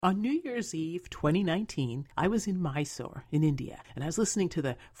On New Year's Eve 2019, I was in Mysore in India, and I was listening to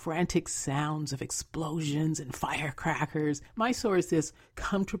the frantic sounds of explosions and firecrackers. Mysore is this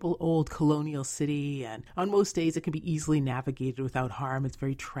comfortable old colonial city, and on most days it can be easily navigated without harm. It's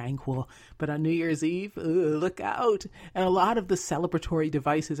very tranquil. But on New Year's Eve, look out. And a lot of the celebratory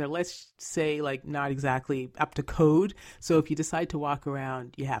devices are, let's say, like not exactly up to code. So if you decide to walk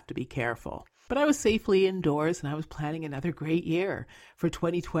around, you have to be careful. But I was safely indoors and I was planning another great year. For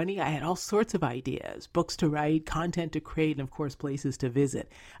 2020, I had all sorts of ideas, books to write, content to create, and of course, places to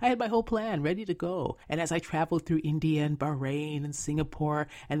visit. I had my whole plan ready to go. And as I traveled through India and Bahrain and Singapore,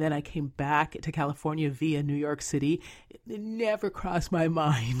 and then I came back to California via New York City, it never crossed my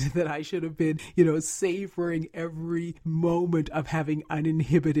mind that I should have been, savoring every moment of having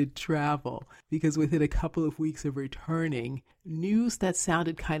uninhibited travel. Because within a couple of weeks of returning, news that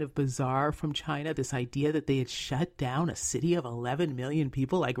sounded kind of bizarre from China, this idea that they had shut down a city of 11 million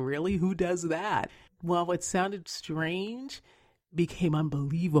people, like really, who does that? Well, what sounded strange became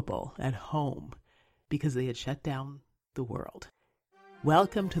unbelievable at home because they had shut down the world.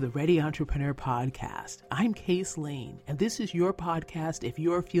 Welcome to the Ready Entrepreneur Podcast. I'm Case Lane, and this is your podcast if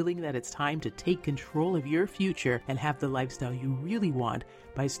you're feeling that it's time to take control of your future and have the lifestyle you really want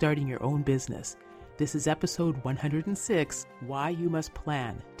by starting your own business. This is episode 106, Why You Must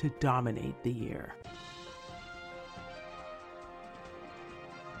Plan to Dominate the Year.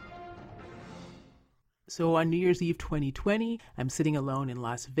 So on New Year's Eve 2020, I'm sitting alone in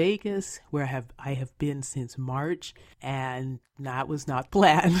Las Vegas, where I have been since March, and that was not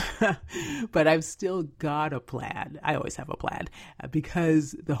planned, but I've still got a plan. I always have a plan,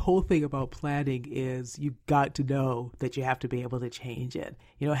 because the whole thing about planning is you got to know that you have to be able to change it.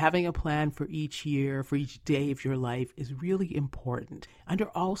 Having a plan for each year, for each day of your life is really important under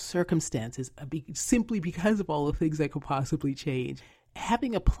all circumstances, simply because of all the things that could possibly change.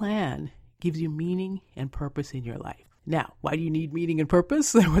 Having a plan gives you meaning and purpose in your life. Now, why do you need meaning and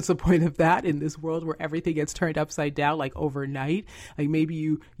purpose? What's the point of that in this world where everything gets turned upside down like overnight? Like maybe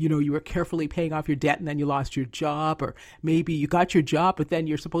you were carefully paying off your debt and then you lost your job, or maybe you got your job but then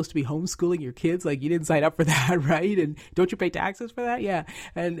you're supposed to be homeschooling your kids. Like you didn't sign up for that, right? And don't you pay taxes for that? Yeah.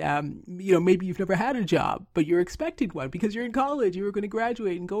 And maybe you've never had a job, but you're expecting one because you're in college. You were going to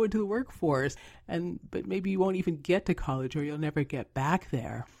graduate and go into the workforce, but maybe you won't even get to college, or you'll never get back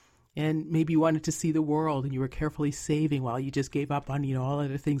there. And maybe you wanted to see the world and you were carefully saving while you just gave up on, all of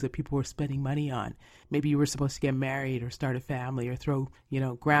the things that people were spending money on. Maybe you were supposed to get married or start a family or throw,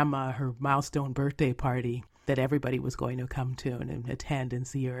 grandma her milestone birthday party that everybody was going to come to and attend and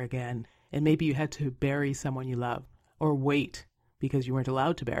see her again. And maybe you had to bury someone you love, or wait because you weren't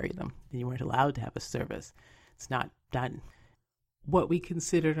allowed to bury them and you weren't allowed to have a service. It's not done. What we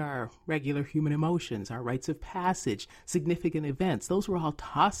considered our regular human emotions, our rites of passage, significant events, those were all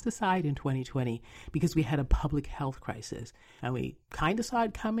tossed aside in 2020 because we had a public health crisis. And we kind of saw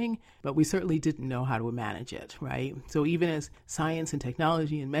it coming, but we certainly didn't know how to manage it, right? So even as science and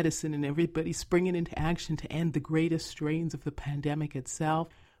technology and medicine and everybody springing into action to end the greatest strains of the pandemic itself,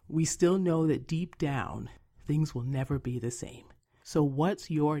 we still know that deep down, things will never be the same. So what's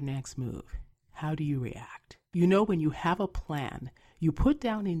your next move? How do you react? When you have a plan, you put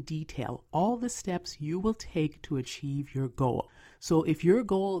down in detail all the steps you will take to achieve your goal. So if your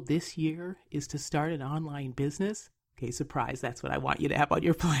goal this year is to start an online business, okay, surprise, that's what I want you to have on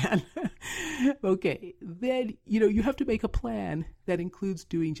your plan. Okay, then, you have to make a plan that includes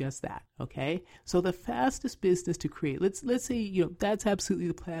doing just that, okay? So the fastest business to create, let's say, that's absolutely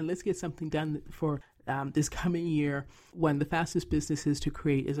the plan. Let's get something done for this coming year, when the fastest business is to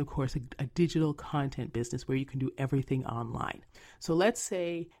create is, of course, a digital content business where you can do everything online. So let's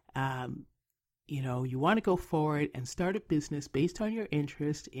say, you want to go forward and start a business based on your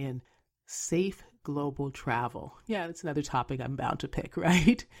interest in safe global travel. Yeah, that's another topic I'm bound to pick,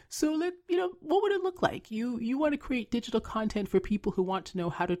 right? So what would it look like? You want to create digital content for people who want to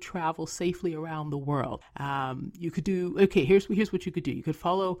know how to travel safely around the world. You could do, here's what you could do. You could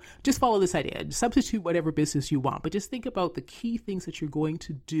follow this idea, substitute whatever business you want, but just think about the key things that you're going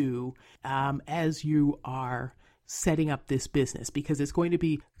to do as you are setting up this business, because it's going to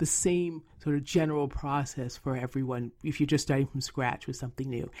be the same sort of general process for everyone if you're just starting from scratch with something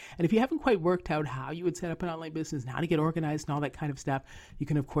new. And if you haven't quite worked out how you would set up an online business and how to get organized and all that kind of stuff, you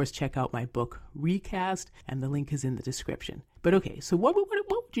can, of course, check out my book, Recast, and the link is in the description. But okay, so what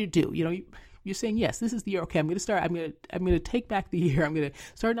would you do? You're saying, yes, this is the year. Okay, I'm going to take back the year. I'm going to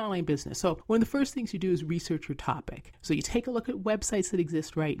start an online business. So one of the first things you do is research your topic. So you take a look at websites that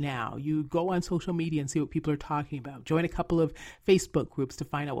exist right now. You go on social media and see what people are talking about. Join a couple of Facebook groups to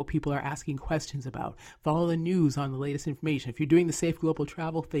find out what people are asking questions about. Follow the news on the latest information. If you're doing the Safe Global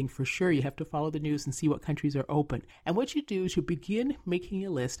Travel thing, for sure, you have to follow the news and see what countries are open. And what you do is you begin making a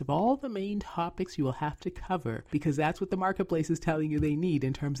list of all the main topics you will have to cover, because that's what the marketplace is telling you they need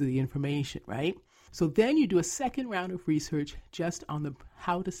in terms of the information, right? So then you do a second round of research just on the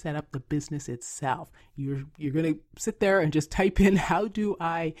how to set up the business itself. You're going to sit there and just type in, how do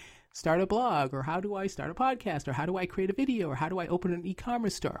I start a blog, or how do I start a podcast, or how do I create a video, or how do I open an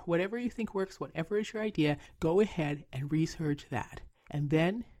e-commerce store? Whatever you think works, whatever is your idea, go ahead and research that. And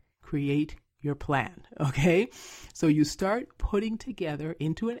then create your plan, okay? So you start putting together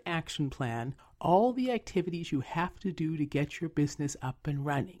into an action plan all the activities you have to do to get your business up and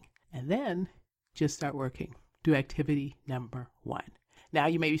running. And then just start working. Do activity number 1. Now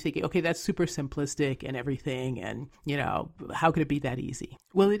you may be thinking, okay, that's super simplistic and everything, and, how could it be that easy?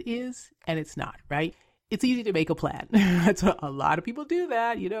 Well, it is, and it's not, right? It's easy to make a plan. That's a lot of people do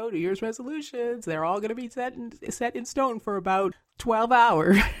that, New Year's resolutions. They're all going to be set in stone for about 12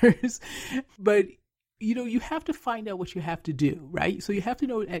 hours. But, you have to find out what you have to do, right? So you have to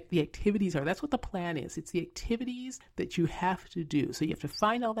know what the activities are. That's what the plan is. It's the activities that you have to do. So you have to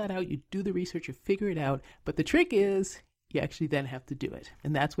find all that out. You do the research, you figure it out. But the trick is you actually then have to do it.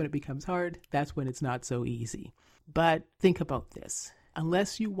 And that's when it becomes hard. That's when it's not so easy. But think about this.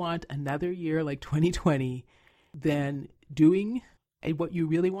 Unless you want another year like 2020, then doing what you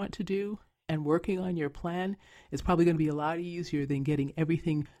really want to do and working on your plan is probably going to be a lot easier than getting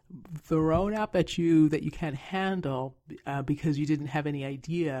everything thrown up at you that you can't handle because you didn't have any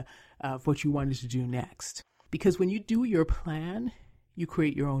idea of what you wanted to do next. Because when you do your plan, you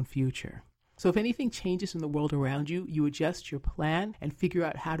create your own future. So if anything changes in the world around you, you adjust your plan and figure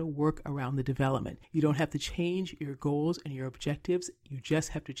out how to work around the development. You don't have to change your goals and your objectives. You just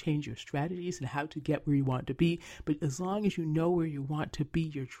have to change your strategies and how to get where you want to be. But as long as you know where you want to be,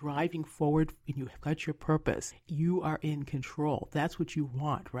 you're driving forward and you've got your purpose. You are in control. That's what you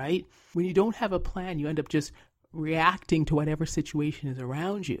want, right? When you don't have a plan, you end up just reacting to whatever situation is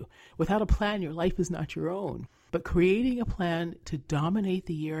around you. Without a plan, your life is not your own. But creating a plan to dominate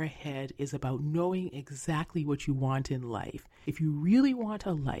the year ahead is about knowing exactly what you want in life. If you really want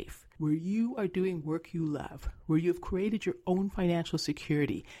a life where you are doing work you love, where you've created your own financial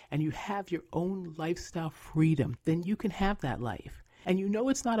security and you have your own lifestyle freedom, then you can have that life. And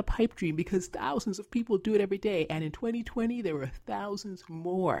it's not a pipe dream because thousands of people do it every day. And in 2020, there were thousands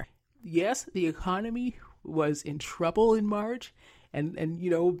more. Yes, the economy was in trouble in March and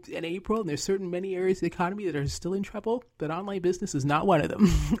in April, and there's many areas of the economy that are still in trouble, but online business is not one of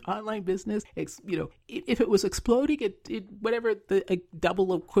them. Online business, if it was exploding, whatever the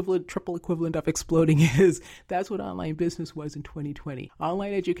double equivalent, triple equivalent of exploding is, that's what online business was in 2020.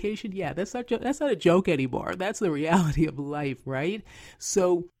 Online education, that's not a joke anymore. That's the reality of life, right?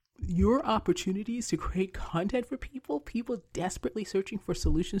 So your opportunities to create content for people desperately searching for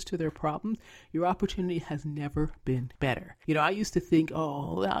solutions to their problems, your opportunity has never been better. I used to think,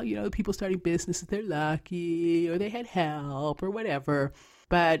 people starting businesses, they're lucky or they had help or whatever.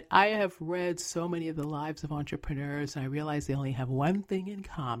 But I have read so many of the lives of entrepreneurs and I realize they only have one thing in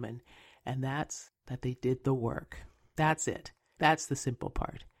common, and that's that they did the work. That's it. That's the simple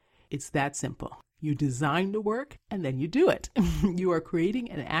part. It's that simple. You design the work and then you do it. You are creating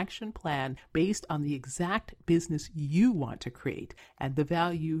an action plan based on the exact business you want to create and the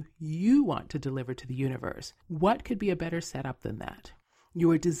value you want to deliver to the universe. What could be a better setup than that? You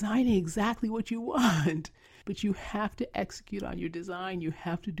are designing exactly what you want, but you have to execute on your design. You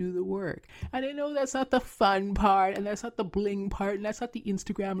have to do the work. And I know that's not the fun part, and that's not the bling part, and that's not the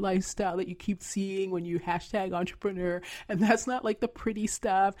Instagram lifestyle that you keep seeing when you hashtag entrepreneur, and that's not like the pretty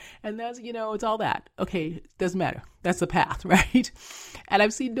stuff, and that's, it's all that. Okay, doesn't matter. That's the path, right? And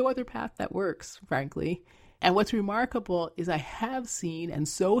I've seen no other path that works, frankly. And what's remarkable is I have seen, and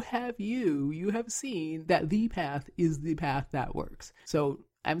so have you have seen that the path is the path that works. So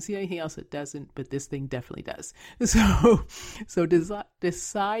I haven't seen anything else that doesn't, but this thing definitely does. So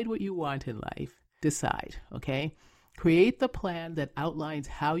decide what you want in life. Decide, okay? Create the plan that outlines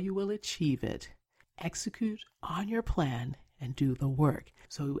how you will achieve it. Execute on your plan and do the work.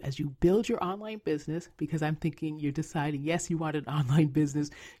 So as you build your online business, because I'm thinking you're deciding, yes, you want an online business,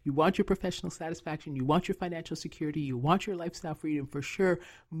 you want your professional satisfaction, you want your financial security, you want your lifestyle freedom for sure,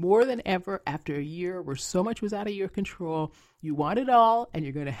 more than ever after a year where so much was out of your control, you want it all and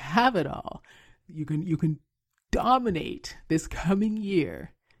you're going to have it all. You can dominate this coming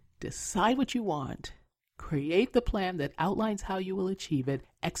year. Decide what you want. Create the plan that outlines how you will achieve it.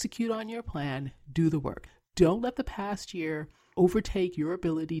 Execute on your plan. Do the work. Don't let the past year overtake your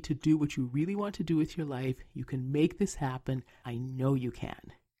ability to do what you really want to do with your life. You can make this happen. I know you can.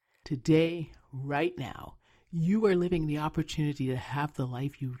 Today, right now, you are living the opportunity to have the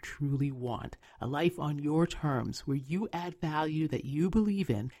life you truly want, a life on your terms where you add value that you believe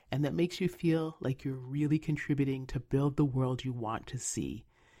in and that makes you feel like you're really contributing to build the world you want to see.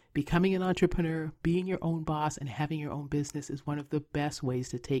 Becoming an entrepreneur, being your own boss, and having your own business is one of the best ways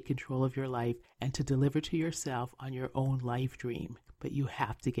to take control of your life and to deliver to yourself on your own life dream. But you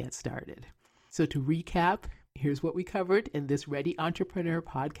have to get started. So to recap, here's what we covered in this Ready Entrepreneur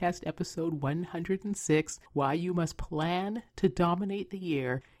podcast episode 106, why you must plan to dominate the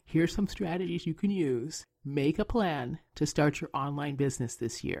year. Here's some strategies you can use. Make a plan to start your online business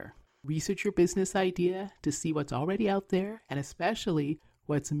this year. Research your business idea to see what's already out there and especially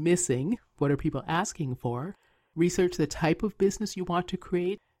what's missing. What are people asking for? Research the type of business you want to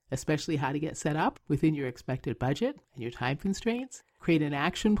create, especially how to get set up within your expected budget and your time constraints. Create an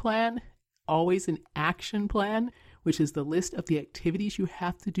action plan. Always an action plan, which is the list of the activities you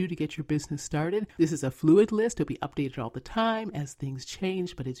have to do to get your business started. This is a fluid list. It'll be updated all the time as things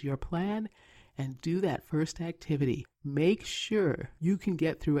change, but it's your plan. And do that first activity. Make sure you can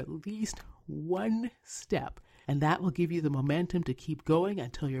get through at least one step, and that will give you the momentum to keep going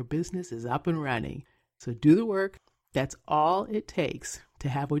until your business is up and running. So do the work. That's all it takes to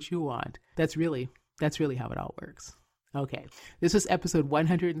have what you want. That's really how it all works. Okay, this was episode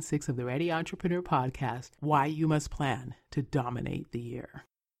 106 of the Ready Entrepreneur Podcast, Why You Must Plan to Dominate the Year.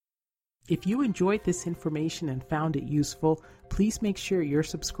 If you enjoyed this information and found it useful, please make sure you're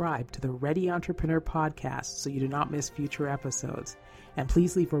subscribed to the Ready Entrepreneur Podcast so you do not miss future episodes. And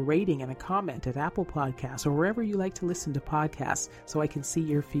please leave a rating and a comment at Apple Podcasts or wherever you like to listen to podcasts so I can see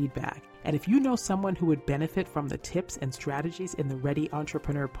your feedback. And if you know someone who would benefit from the tips and strategies in the Ready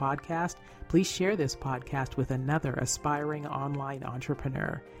Entrepreneur Podcast, please share this podcast with another aspiring online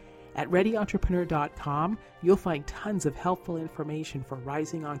entrepreneur. At readyentrepreneur.com, you'll find tons of helpful information for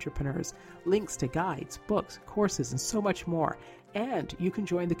rising entrepreneurs, links to guides, books, courses, and so much more. And you can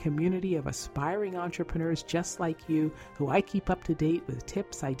join the community of aspiring entrepreneurs just like you, who I keep up to date with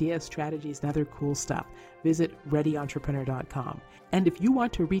tips, ideas, strategies, and other cool stuff. Visit readyentrepreneur.com. And if you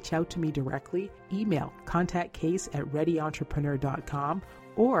want to reach out to me directly, email contactcase@readyentrepreneur.com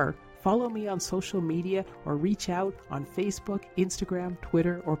or follow me on social media or reach out on Facebook, Instagram,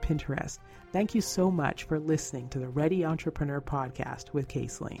 Twitter, or Pinterest. Thank you so much for listening to the Ready Entrepreneur Podcast with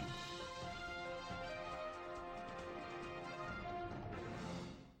Case Lane.